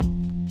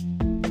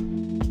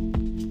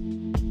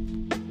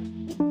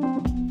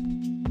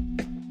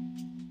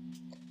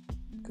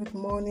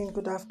morning,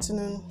 good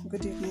afternoon,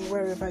 good evening,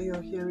 wherever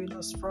you're hearing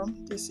us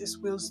from. This is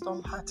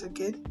Wisdom Heart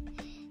again,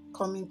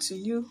 coming to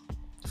you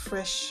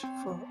fresh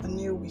for a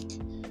new week.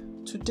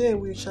 Today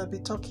we shall be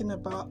talking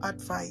about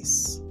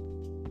advice.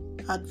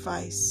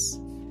 Advice.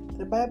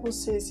 The Bible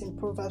says in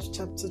Proverbs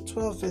chapter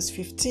 12 verse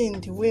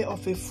 15, the way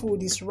of a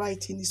fool is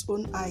right in his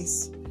own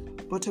eyes,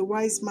 but a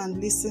wise man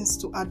listens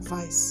to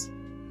advice.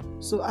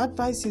 So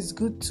advice is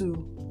good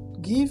to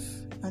give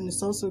and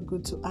it's also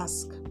good to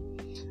ask.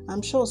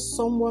 I'm sure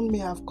someone may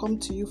have come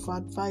to you for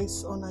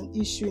advice on an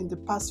issue in the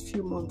past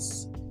few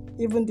months,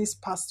 even this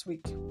past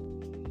week.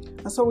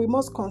 And so we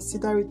must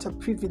consider it a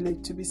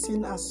privilege to be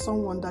seen as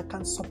someone that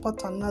can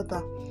support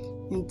another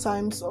in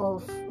times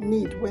of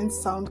need when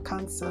sound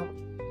counsel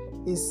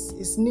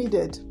is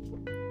needed.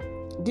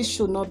 This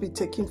should not be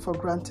taken for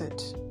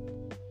granted.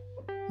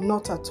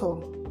 Not at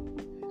all.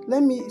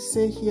 Let me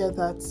say here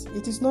that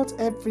it is not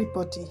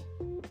everybody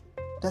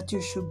that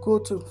you should go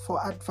to for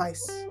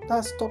advice.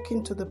 That's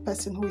talking to the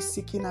person who is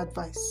seeking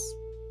advice.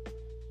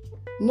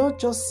 Not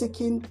just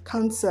seeking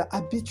counsel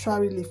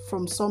arbitrarily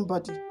from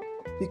somebody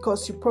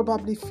because you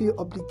probably feel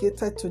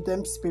obligated to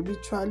them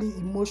spiritually,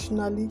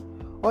 emotionally,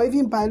 or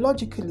even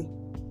biologically.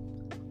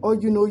 Or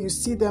you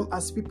see them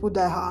as people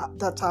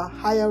that are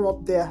higher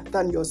up there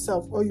than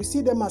yourself, or you see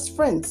them as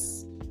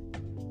friends.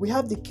 We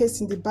have the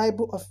case in the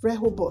Bible of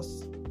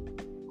Rehoboth,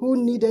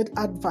 who needed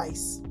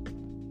advice.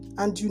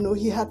 And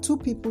he had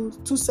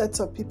two sets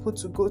of people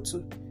to go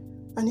to.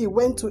 And he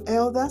went to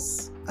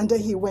elders and then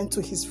he went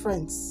to his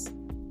friends.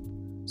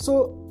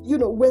 So,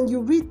 when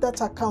you read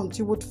that account,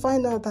 you would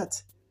find out that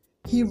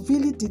he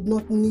really did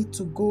not need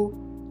to go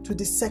to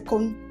the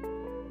second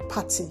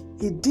party.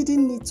 He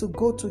didn't need to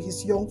go to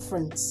his young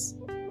friends.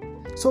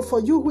 So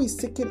for you who is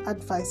seeking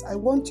advice, I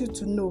want you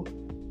to know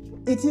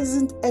it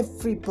isn't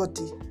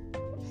everybody.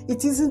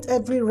 It isn't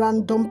every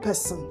random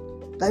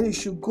person that you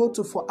should go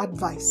to for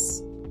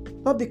advice.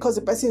 Not because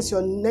the person is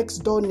your next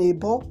door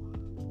neighbor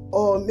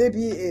or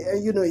maybe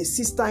a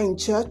sister in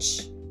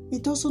church.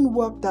 It doesn't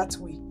work that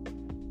way.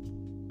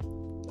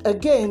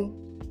 Again,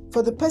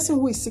 for the person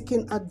who is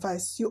seeking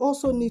advice, you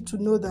also need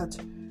to know that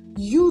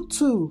you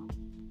too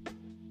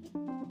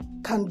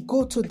can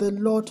go to the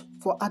Lord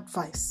for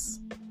advice.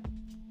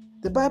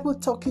 The Bible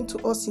talking to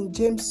us in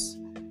James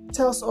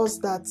tells us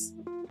that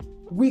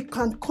we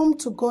can come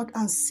to God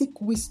and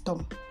seek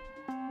wisdom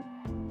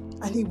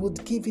and He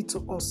would give it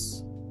to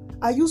us.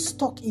 Are you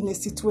stuck in a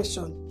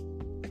situation?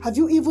 Have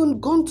you even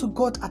gone to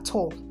God at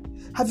all?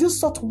 Have you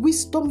sought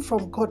wisdom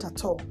from God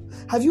at all?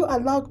 Have you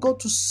allowed God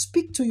to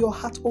speak to your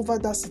heart over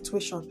that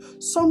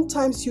situation?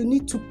 Sometimes you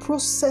need to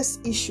process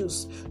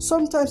issues.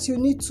 Sometimes you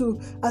need to,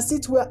 as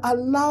it were,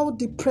 allow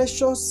the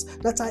pressures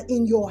that are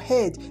in your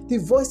head, the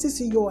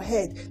voices in your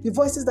head, the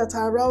voices that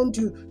are around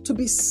you to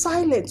be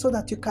silent so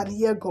that you can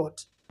hear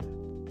God.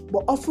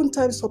 But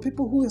oftentimes for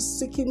people who are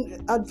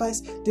seeking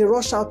advice, they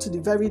rush out to the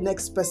very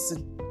next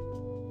person.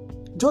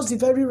 Just the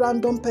very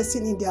random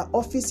person in their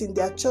office, in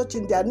their church,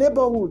 in their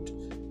neighborhood,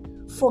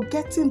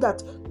 forgetting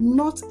that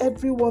not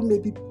everyone may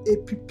be a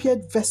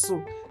prepared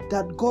vessel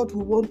that God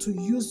will want to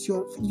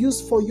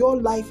use for your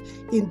life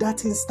in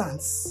that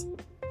instance.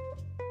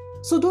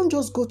 So don't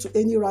just go to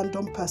any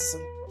random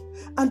person,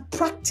 and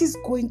practice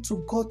going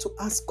to God to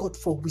ask God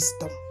for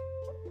wisdom.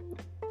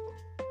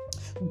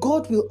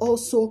 God will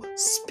also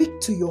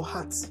speak to your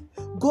heart.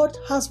 God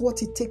has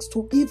what it takes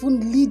to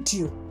even lead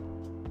you.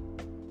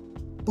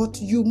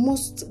 But you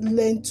must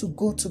learn to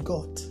go to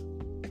God.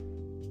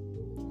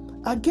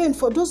 Again,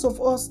 for those of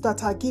us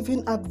that are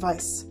giving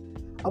advice,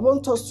 I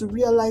want us to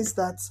realize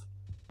that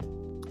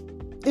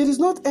it is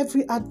not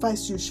every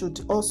advice you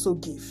should also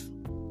give.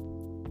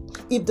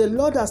 If the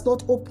Lord has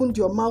not opened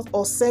your mouth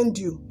or sent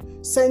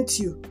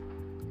you,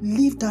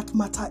 leave that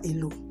matter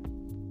alone.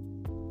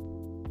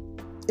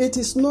 It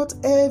is not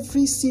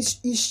every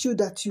issue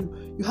that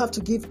you have to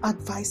give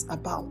advice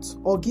about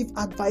or give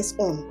advice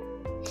on.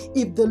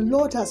 If the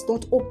Lord has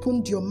not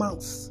opened your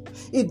mouth,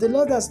 if the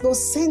Lord has not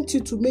sent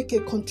you to make a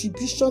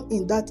contribution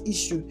in that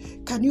issue,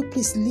 can you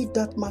please leave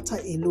that matter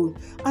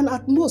alone? And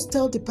at most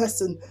tell the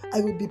person,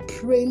 I will be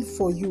praying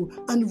for you,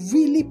 and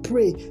really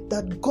pray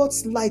that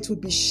God's light will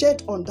be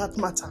shed on that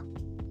matter.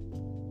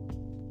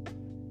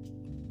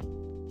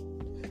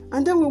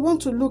 And then we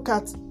want to look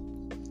at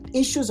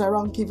issues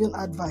around giving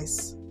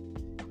advice.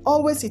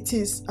 Always it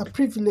is a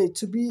privilege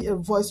to be a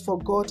voice for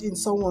God in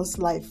someone's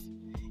life.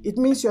 It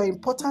means you're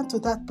important to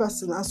that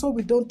person, and so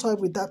we don't toy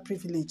with that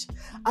privilege.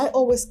 I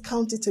always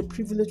count it a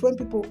privilege when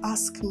people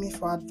ask me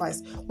for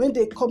advice, when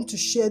they come to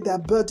share their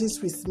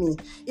burdens with me.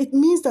 It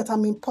means that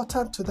I'm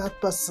important to that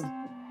person,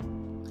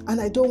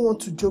 and I don't want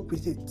to joke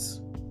with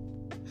it.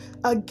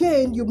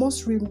 Again, you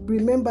must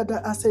remember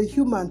that as a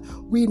human,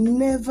 we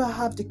never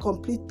have the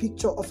complete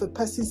picture of a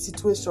person's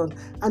situation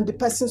and the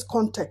person's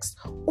context.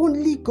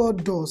 Only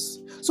God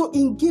does. So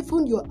in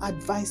giving your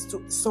advice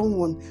to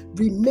someone,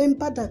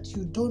 remember that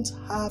you don't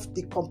have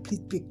the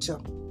complete picture.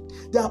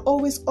 There are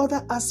always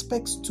other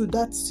aspects to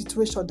that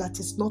situation that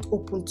is not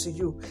open to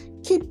you.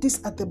 Keep this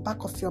at the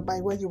back of your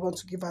mind when you want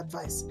to give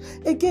advice.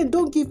 Again,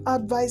 don't give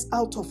advice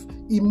out of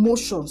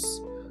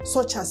emotions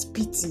such as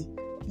pity.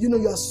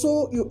 You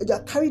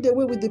are carried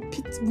away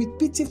with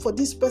pity for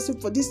this person,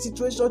 for this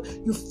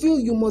situation. You feel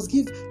you must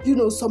give,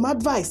 some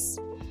advice.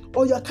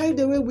 Or you are carried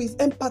away with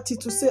empathy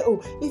to say, oh,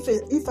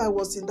 if I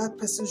was in that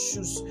person's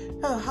shoes,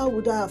 how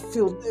would I have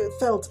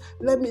felt?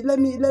 Let me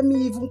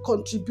even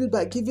contribute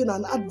by giving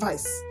an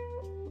advice.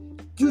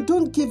 You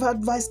don't give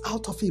advice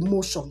out of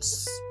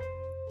emotions.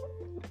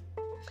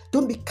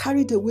 Don't be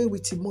carried away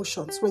with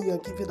emotions when you are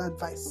giving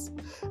advice.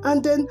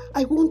 And then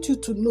I want you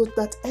to note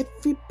that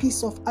every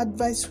piece of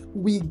advice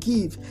we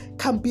give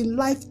can be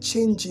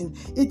life-changing.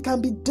 It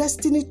can be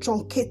destiny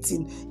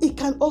truncating. It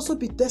can also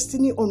be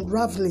destiny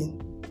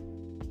unraveling.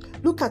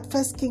 Look at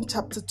 1 Kings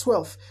chapter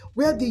 12,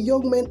 where the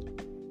young men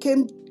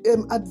came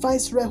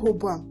advised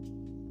Rehoboam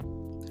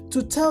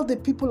to tell the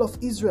people of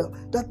Israel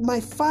that my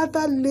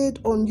father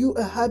laid on you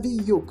a heavy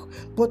yoke,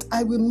 but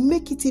I will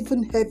make it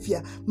even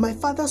heavier. My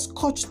father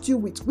scourged you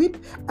with whip,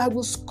 I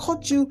will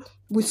scourge you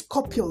with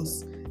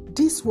scorpions.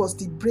 This was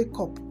the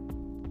breakup.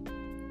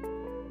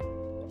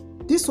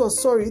 This was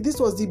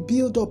the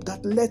build-up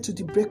that led to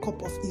the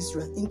breakup of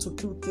Israel into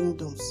two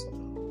kingdoms.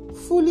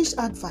 Foolish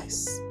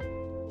advice.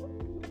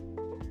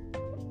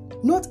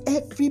 Not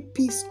every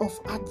piece of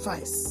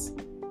advice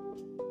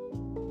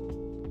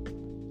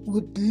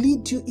would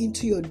lead you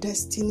into your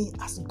destiny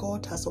as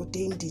God has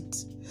ordained it.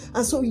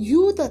 And so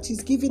you that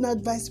is giving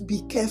advice,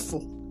 be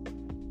careful.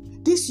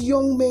 These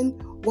young men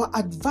were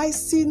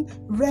advising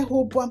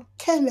Rehoboam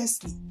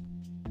carelessly.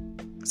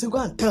 So go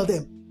and tell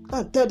them. Go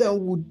and tell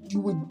them you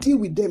will deal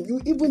with them. You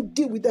even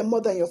deal with them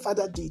more than your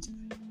father did.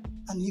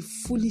 And he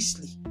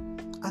foolishly.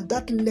 And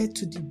that led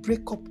to the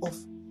breakup of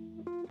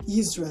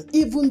Israel,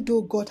 even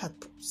though God had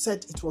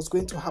said it was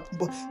going to happen.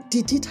 But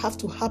did it have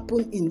to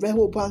happen in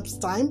Rehoboam's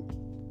time?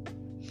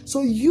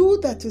 So you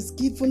that is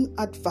given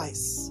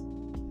advice,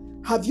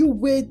 have you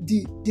weighed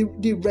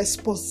the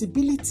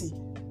responsibility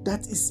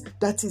that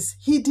is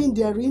hidden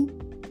therein?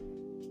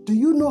 Do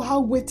you know how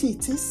weighty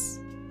it is?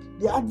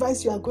 The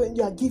advice you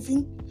are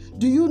giving?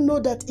 Do you know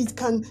that it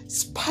can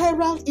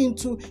spiral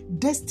into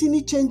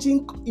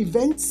destiny-changing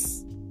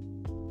events?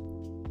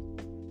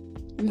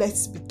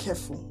 Let's be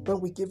careful when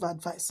we give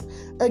advice.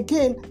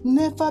 Again,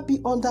 never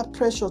be under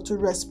pressure to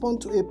respond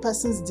to a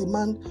person's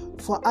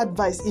demand for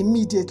advice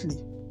immediately.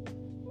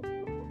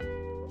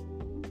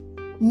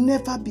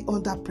 Never be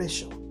under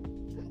pressure.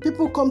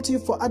 People come to you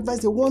for advice,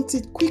 they want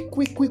it quick.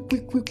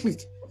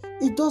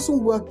 It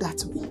doesn't work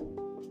that way.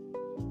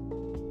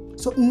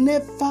 So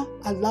never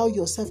allow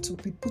yourself to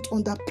be put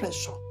under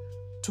pressure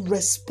to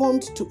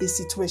respond to a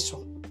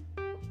situation.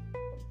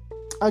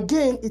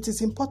 Again, it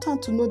is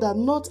important to know that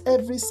not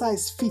every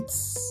size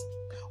fits.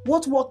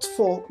 What worked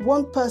for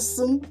one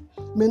person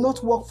may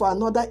not work for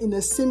another in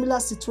a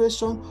similar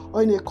situation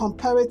or in a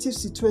comparative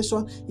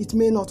situation. It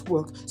may not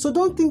work. So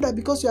don't think that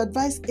because you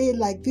advise A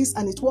like this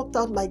and it worked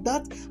out like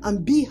that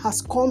and B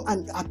has come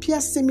and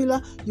appears similar,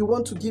 you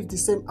want to give the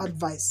same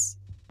advice.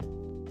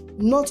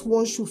 Not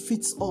one shoe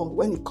fits all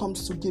when it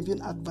comes to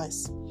giving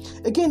advice.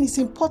 Again, it's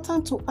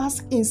important to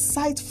ask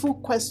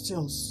insightful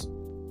questions.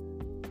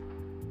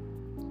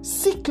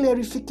 Seek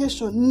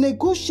clarification,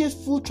 negotiate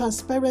full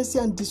transparency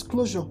and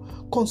disclosure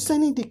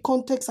concerning the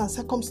context and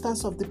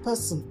circumstance of the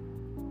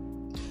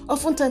person.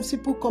 Oftentimes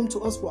people come to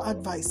us for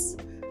advice.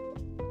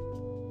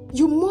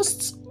 You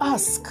must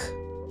ask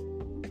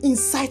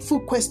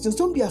insightful questions.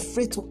 Don't be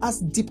afraid to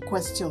ask deep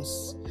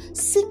questions.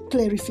 Seek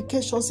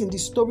clarifications in the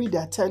story they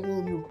are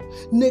telling you.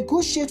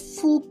 Negotiate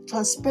full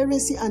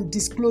transparency and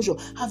disclosure.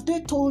 Have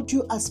they told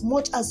you as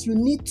much as you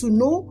need to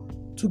know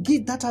to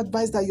give that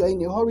advice that you are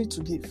in a hurry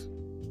to give?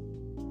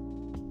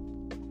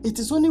 It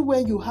is only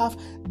when you have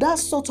that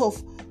sort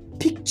of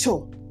picture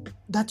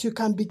that you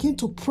can begin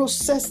to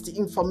process the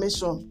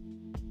information.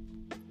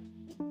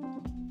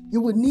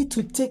 You will need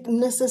to take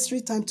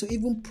necessary time to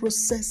even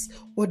process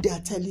what they are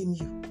telling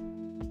you.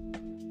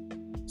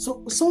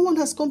 So someone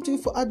has come to you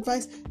for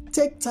advice,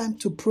 take time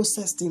to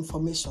process the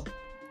information.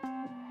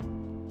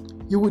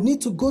 You will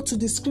need to go to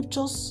the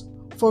scriptures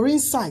for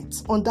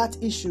insight on that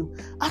issue.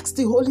 Ask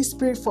the Holy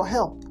Spirit for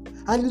help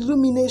and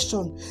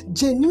illumination.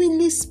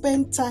 Genuinely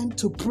spend time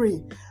to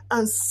pray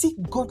and seek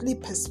godly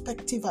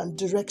perspective and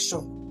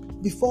direction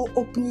before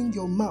opening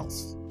your mouth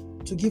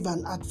to give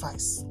an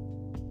advice.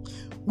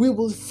 We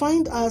will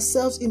find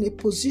ourselves in a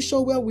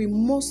position where we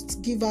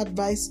must give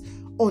advice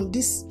on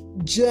this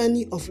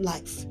journey of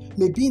life.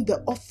 Maybe in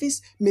the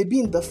office, maybe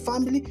in the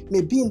family,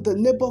 maybe in the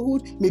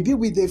neighborhood, maybe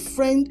with a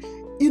friend,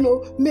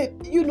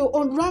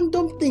 on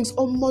random things,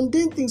 on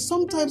mundane things,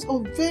 sometimes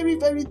on very,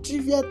 very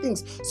trivial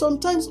things,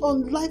 sometimes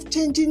on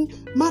life-changing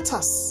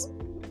matters.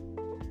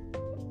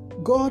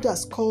 God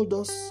has called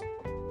us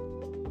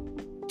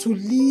to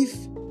live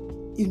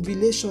in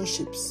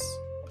relationships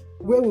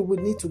where we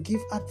will need to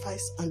give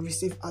advice and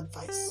receive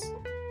advice.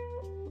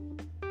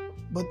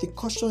 But the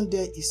caution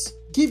there is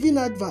giving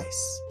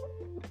advice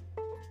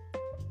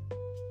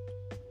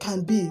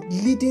can be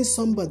leading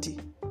somebody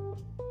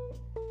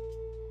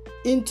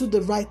into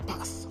the right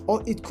path,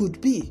 or it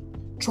could be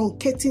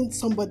truncating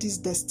somebody's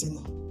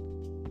destiny.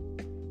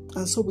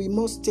 And so we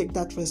must take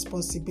that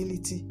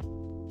responsibility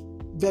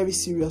very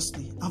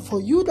seriously. And for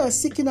you that are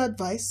seeking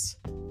advice,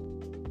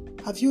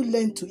 have you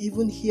learned to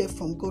even hear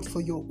from God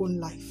for your own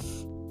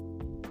life?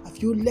 Have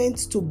you learned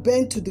to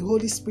bend to the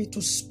Holy Spirit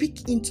to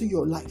speak into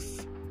your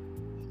life?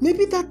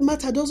 Maybe that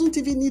matter doesn't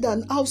even need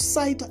an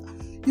outside,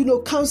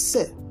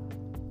 counsel.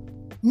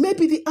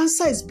 Maybe the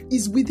answer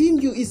is within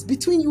you, is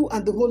between you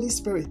and the Holy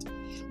Spirit.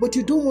 But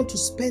you don't want to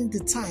spend the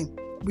time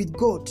with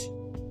God.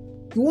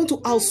 You want to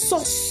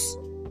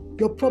outsource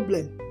your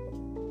problem.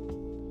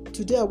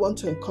 Today I want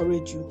to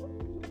encourage you.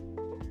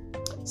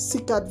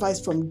 Seek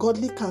advice from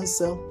godly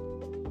counsel,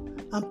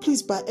 and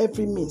please, by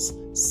every means,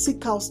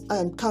 seek out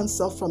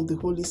counsel from the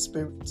Holy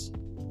Spirit.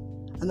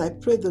 And I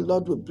pray the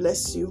Lord will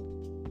bless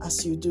you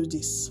as you do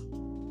this.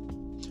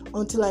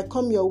 Until I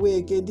come your way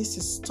again, this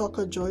is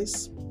Tucker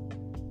Joyce.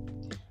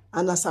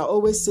 And as I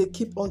always say,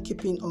 keep on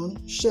keeping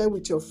on. Share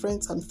with your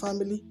friends and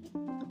family.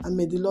 And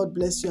may the Lord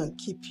bless you and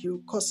keep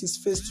you, cause his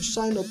face to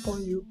shine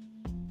upon you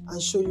and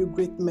show you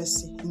great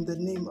mercy in the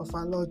name of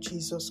our Lord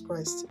Jesus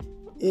Christ.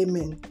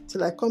 Amen.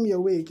 Till I come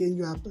your way again,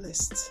 you are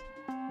blessed.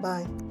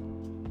 Bye.